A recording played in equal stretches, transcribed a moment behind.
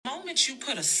moment you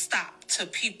put a stop to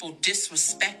people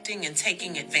disrespecting and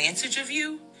taking advantage of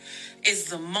you is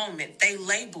the moment they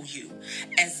label you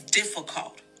as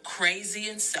difficult, crazy,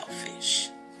 and selfish.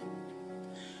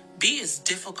 Be as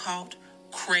difficult,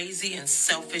 crazy, and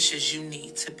selfish as you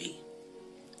need to be.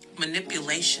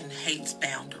 Manipulation hates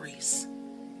boundaries.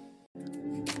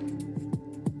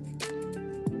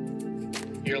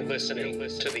 You're listening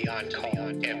to the On Call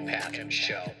Empath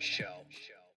Show.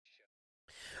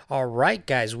 All right,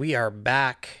 guys, we are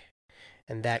back.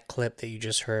 And that clip that you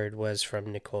just heard was from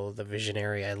Nicole, the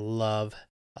Visionary. I love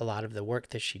a lot of the work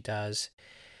that she does.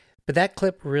 But that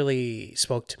clip really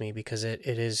spoke to me because it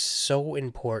is so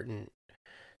important,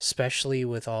 especially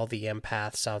with all the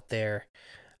empaths out there.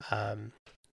 The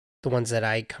ones that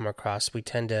I come across, we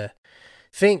tend to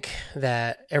think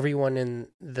that everyone in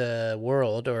the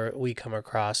world or we come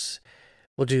across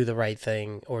will do the right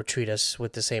thing or treat us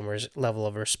with the same level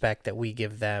of respect that we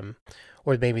give them,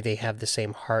 or maybe they have the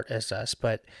same heart as us.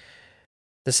 But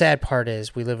the sad part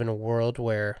is we live in a world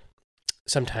where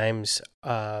sometimes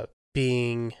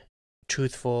being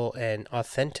truthful and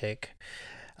authentic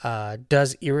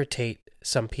does irritate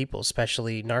some people,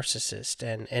 especially narcissists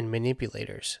and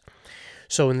manipulators.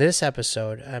 So in this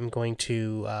episode, I'm going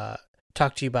to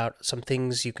talk to you about some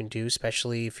things you can do,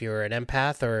 especially if you're an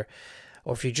empath or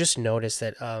if you just notice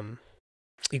that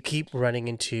you keep running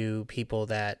into people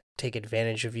that take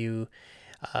advantage of you,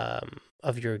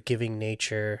 of your giving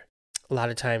nature. A lot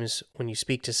of times when you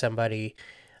speak to somebody,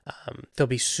 they'll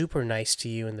be super nice to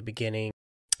you in the beginning.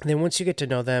 And then once you get to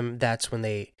know them, that's when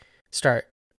they start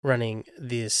running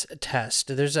this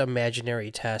test. There's an imaginary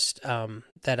test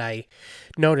that I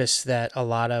noticed that a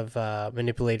lot of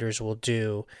manipulators will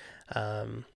do.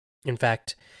 In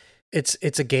fact,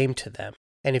 it's a game to them.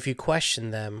 And if you question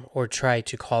them or try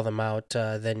to call them out,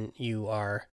 then you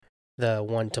are the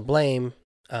one to blame.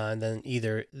 And then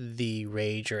either the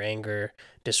rage or anger,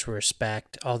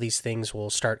 disrespect, all these things will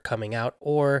start coming out,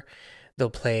 or they'll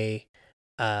play,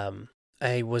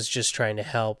 I was just trying to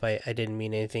help. I didn't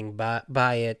mean anything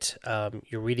by it.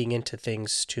 You're reading into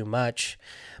things too much.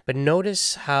 But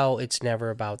notice how it's never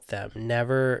about them.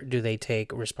 Never do they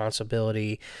take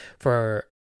responsibility for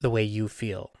the way you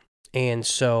feel. And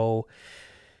so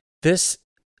this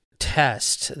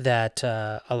test that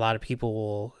a lot of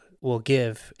people will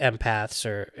give empaths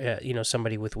or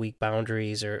somebody with weak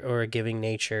boundaries or a giving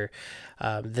nature,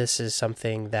 this is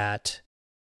something that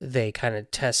they kind of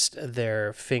test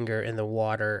their finger in the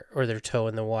water or their toe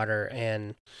in the water,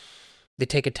 and they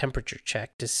take a temperature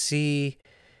check to see,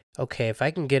 okay, if I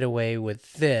can get away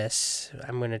with this,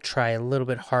 I'm going to try a little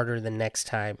bit harder the next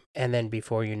time. And then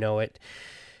before you know it,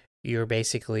 you're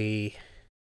basically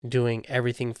doing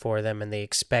everything for them, and they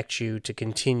expect you to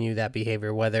continue that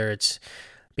behavior, whether it's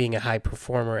being a high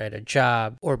performer at a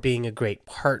job or being a great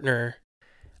partner.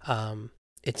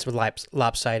 It's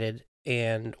lopsided,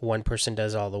 and one person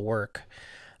does all the work.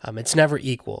 It's never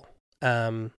equal.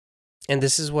 And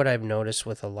this is what I've noticed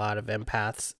with a lot of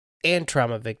empaths and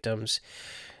trauma victims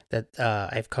that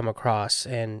I've come across.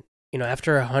 And,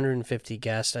 after 150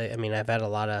 guests, I mean, I've had a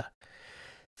lot of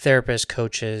therapists,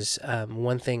 coaches.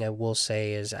 One thing I will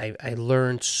say is I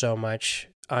learned so much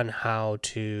on how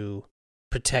to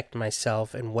protect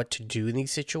myself and what to do in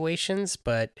these situations.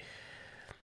 But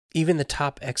even the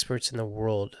top experts in the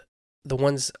world, the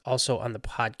ones also on the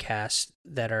podcast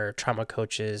that are trauma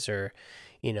coaches or,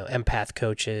 empath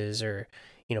coaches or,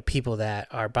 people that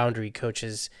are boundary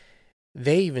coaches,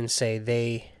 they even say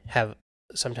they have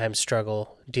sometimes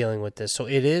struggle dealing with this. So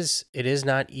it is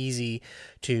not easy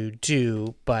to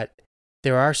do, but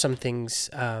there are some things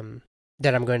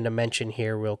that I'm going to mention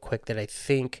here real quick that I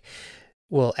think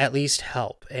will at least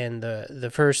help. And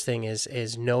the first thing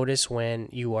is notice when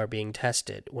you are being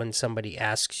tested, when somebody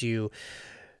asks you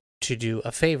to do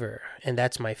a favor. And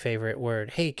that's my favorite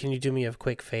word. Hey, can you do me a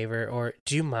quick favor? Or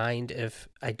do you mind if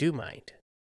I do mind?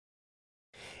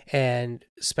 And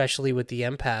especially with the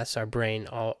empaths, our brain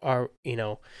are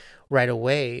right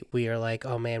away, we are like,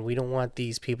 oh man, we don't want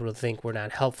these people to think we're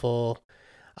not helpful.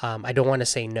 I don't want to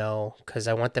say no because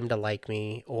I want them to like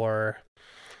me. Or,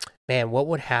 man, what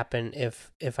would happen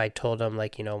if I told them,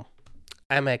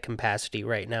 I'm at capacity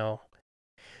right now?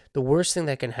 The worst thing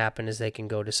that can happen is they can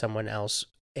go to someone else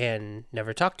and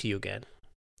never talk to you again.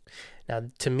 Now,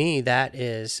 to me, that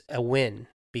is a win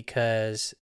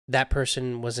because that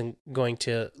person wasn't going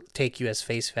to take you as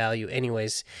face value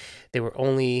anyways. They were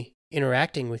only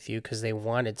interacting with you because they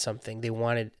wanted something. They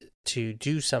wanted to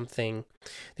do something.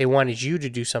 They wanted you to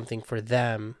do something for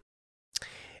them.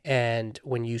 And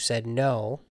when you said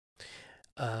no,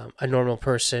 a normal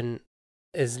person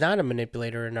is not a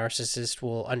manipulator. A narcissist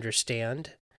will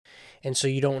understand And so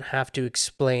you don't have to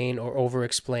explain or over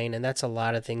explain. And that's a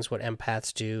lot of things what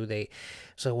empaths do.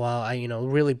 Well, I,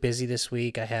 really busy this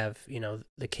week. I have,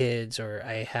 the kids, or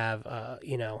I have,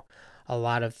 a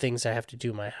lot of things I have to do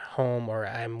in my home, or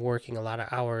I'm working a lot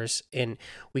of hours, and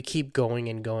we keep going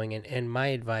and going. And my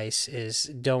advice is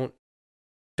don't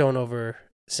overshare.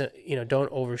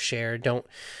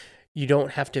 You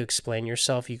don't have to explain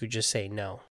yourself. You could just say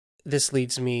no. This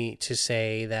leads me to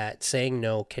say that saying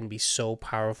no can be so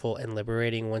powerful and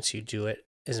liberating once you do it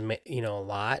a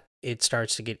lot. It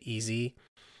starts to get easy.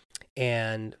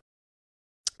 And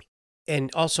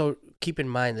also keep in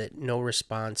mind that no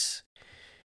response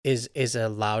is a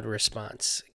loud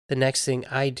response. The next thing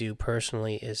I do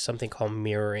personally is something called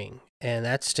mirroring, and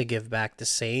that's to give back the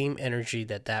same energy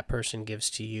that person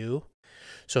gives to you.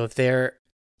 So if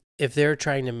they're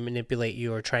trying to manipulate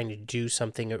you or trying to do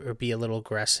something or be a little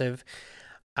aggressive,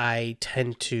 I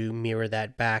tend to mirror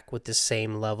that back with the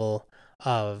same level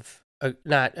of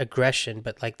not aggression,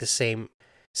 but like the same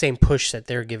push that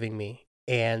they're giving me.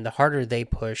 And the harder they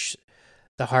push,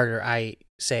 the harder I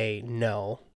say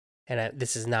no, and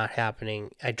this is not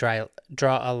happening. I draw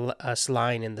a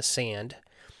line in the sand,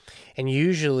 and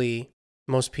usually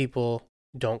most people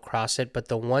don't cross it, but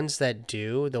the ones that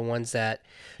do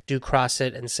cross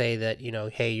it and say that,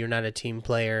 hey, you're not a team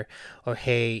player, or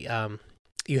hey,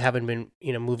 you haven't been,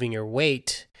 moving your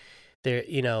weight there,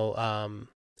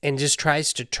 and just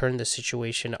tries to turn the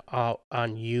situation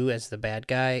on you as the bad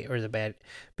guy, or the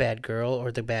bad girl,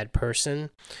 or the bad person.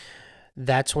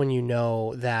 That's when you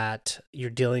know that you're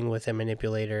dealing with a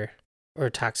manipulator or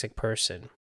a toxic person.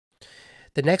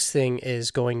 The next thing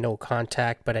is going no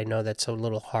contact, but I know that's a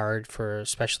little hard for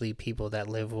especially people that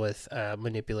live with a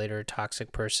manipulator or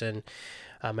toxic person.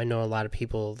 I know a lot of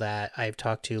people that I've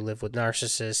talked to live with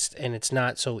narcissists, and it's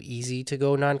not so easy to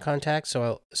go non-contact.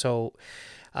 So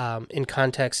in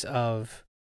context of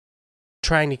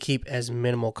trying to keep as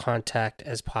minimal contact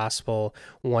as possible,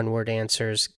 one-word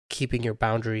answers, keeping your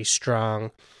boundaries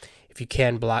strong. If you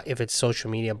can block, if it's social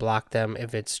media, block them.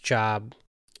 If it's job,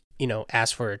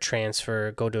 ask for a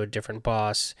transfer, go to a different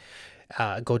boss,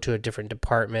 go to a different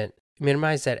department.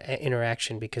 Minimize that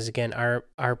interaction, because again,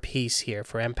 our piece here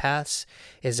for empaths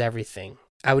is everything.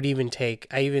 I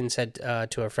even said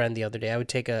to a friend the other day, I would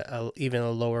take even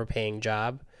a lower paying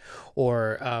job,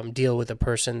 or deal with a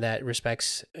person that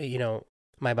respects,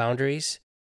 my boundaries,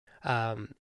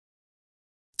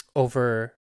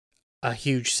 over a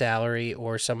huge salary,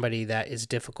 or somebody that is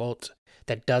difficult,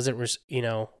 that doesn't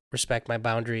respect my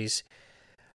boundaries,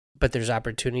 but there's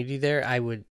opportunity there. I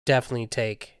would definitely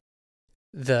take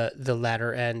the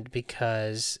latter end,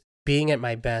 because being at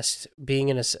my best, being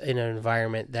in an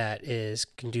environment that is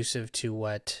conducive to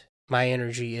what my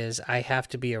energy is, I have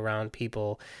to be around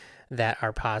people that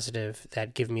are positive,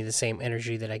 that give me the same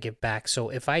energy that I give back. So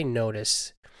if I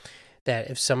notice that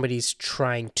if somebody's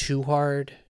trying too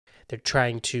hard, they're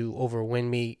trying to overwin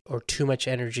me, or too much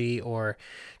energy, or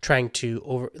trying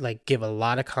to give a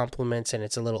lot of compliments, and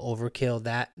it's a little overkill,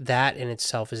 that in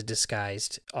itself is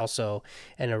disguised also,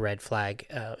 and a red flag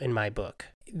in my book.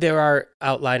 There are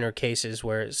outliner cases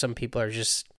where some people are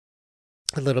just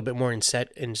a little bit more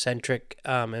eccentric,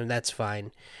 and that's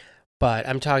fine. But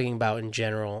I'm talking about in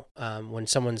general, when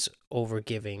someone's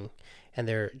overgiving and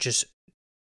they're just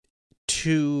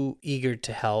too eager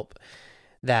to help,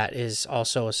 that is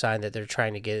also a sign that they're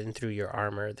trying to get in through your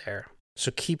armor there.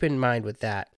 So keep in mind with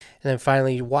that. And then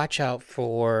finally, watch out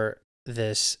for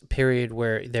this period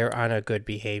where they're on a good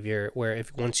behavior, where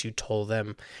if once you told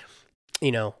them,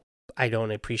 I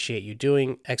don't appreciate you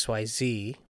doing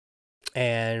XYZ,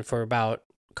 and for about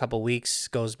a couple weeks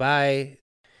goes by,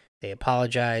 they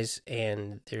apologize,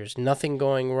 and there's nothing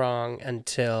going wrong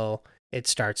until it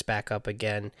starts back up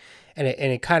again. And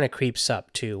it kind of creeps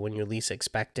up too when you least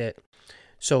expect it.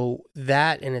 So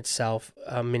that in itself,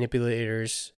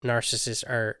 manipulators, narcissists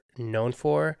are known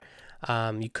for.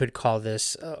 You could call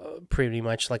this pretty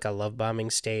much like a love bombing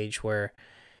stage, where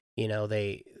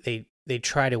they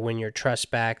try to win your trust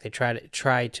back. They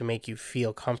try to make you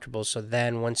feel comfortable. So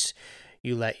then once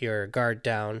you let your guard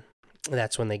down,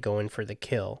 that's when they go in for the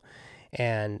kill.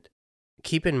 And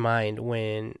keep in mind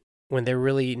when they're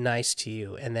really nice to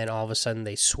you, and then all of a sudden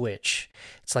they switch.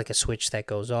 It's like a switch that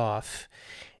goes off,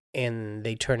 and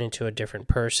they turn into a different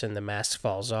person. The mask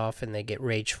falls off and they get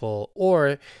rageful,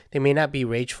 or they may not be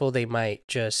rageful. They might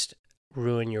just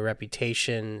ruin your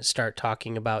reputation, start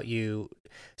talking about you,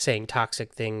 saying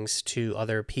toxic things to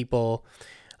other people,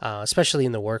 especially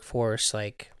in the workforce,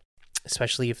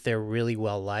 especially if they're really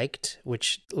well liked,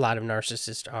 which a lot of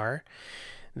narcissists are.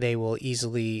 They will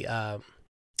easily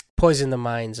poison the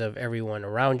minds of everyone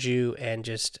around you, and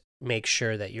just make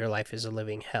sure that your life is a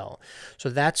living hell. So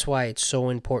that's why it's so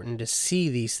important to see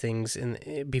these things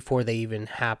before they even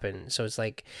happen. So it's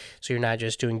like, so you're not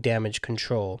just doing damage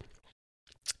control.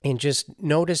 And just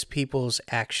notice people's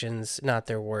actions, not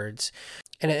their words.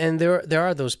 And there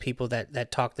are those people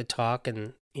that talk the talk,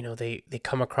 and they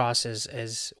come across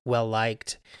as well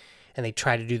liked, and they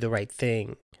try to do the right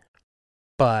thing,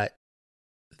 but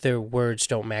their words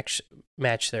don't match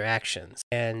their actions.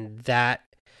 And that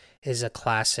is a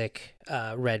classic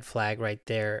red flag right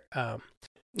there.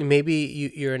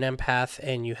 Maybe you're an empath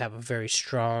and you have a very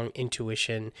strong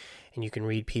intuition and you can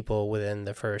read people within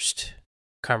the first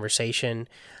conversation.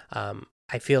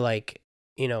 I feel like,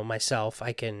 myself,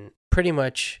 I can pretty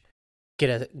much get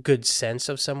a good sense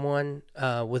of someone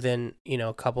within,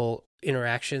 a couple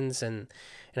interactions, and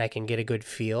I can get a good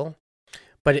feel.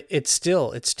 But it's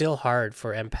still hard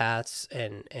for empaths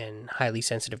and highly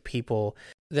sensitive people.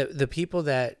 The people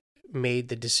that made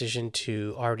the decision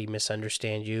to already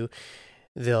misunderstand you,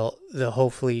 they'll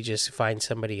hopefully just find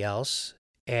somebody else,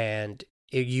 and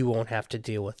you won't have to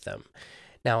deal with them.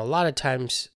 Now, a lot of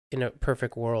times in a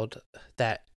perfect world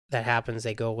that happens,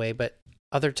 they go away, but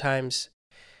other times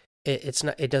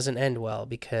it doesn't end well,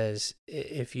 because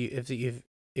if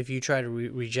you try to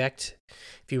reject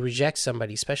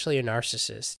somebody, especially a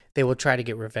narcissist, they will try to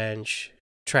get revenge,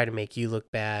 try to make you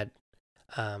look bad,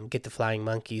 get the flying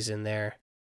monkeys in there,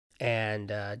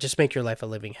 and just make your life a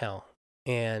living hell.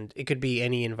 And it could be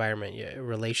any environment, a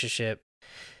relationship,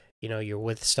 you're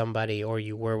with somebody, or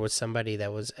you were with somebody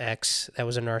that was a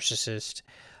narcissist.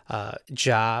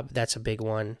 Job, that's a big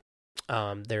one.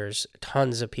 There's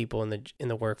tons of people in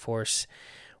the workforce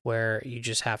where you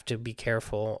just have to be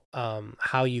careful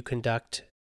how you conduct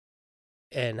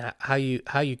and how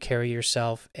you carry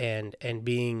yourself, and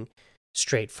being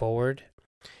straightforward,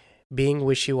 being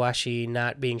wishy-washy,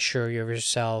 not being sure of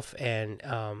yourself,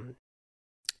 and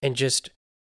just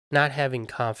not having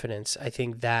confidence. I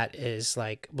think that is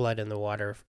like blood in the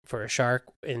water for a shark,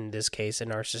 in this case, a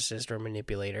narcissist or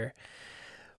manipulator.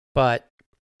 But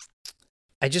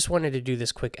I just wanted to do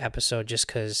this quick episode just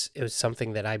because it was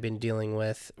something that I've been dealing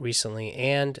with recently,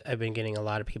 and I've been getting a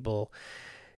lot of people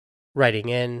writing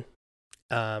in.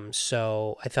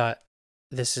 So I thought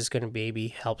this is going to maybe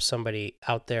help somebody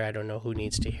out there. I don't know who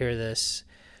needs to hear this,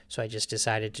 so I just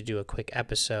decided to do a quick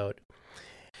episode.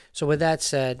 So with that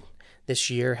said,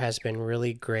 this year has been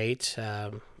really great.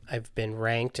 I've been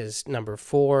ranked as number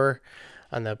 4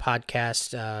 on the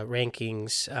podcast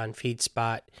rankings on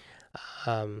FeedSpot.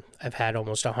 I've had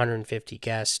almost 150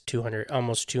 guests,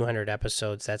 almost 200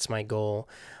 episodes. That's my goal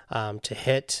to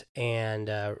hit. And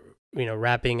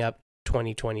wrapping up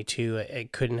 2022, I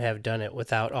couldn't have done it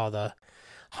without all the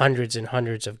hundreds and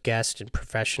hundreds of guests and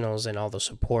professionals, and all the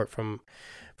support from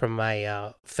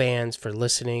my fans for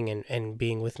listening and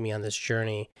being with me on this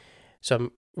journey. So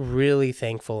I'm really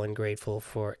thankful and grateful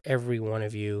for every one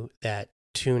of you that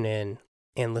tune in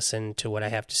and listen to what I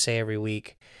have to say every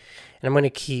week. And I'm going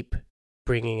to keep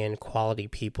bringing in quality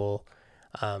people.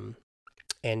 In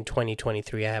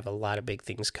 2023, I have a lot of big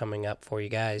things coming up for you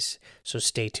guys, so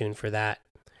stay tuned for that.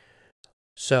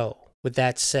 So, with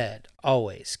that said,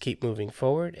 always keep moving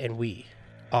forward, and we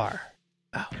are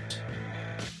out.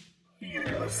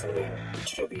 You're listening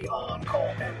to the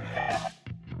On-Call Empath.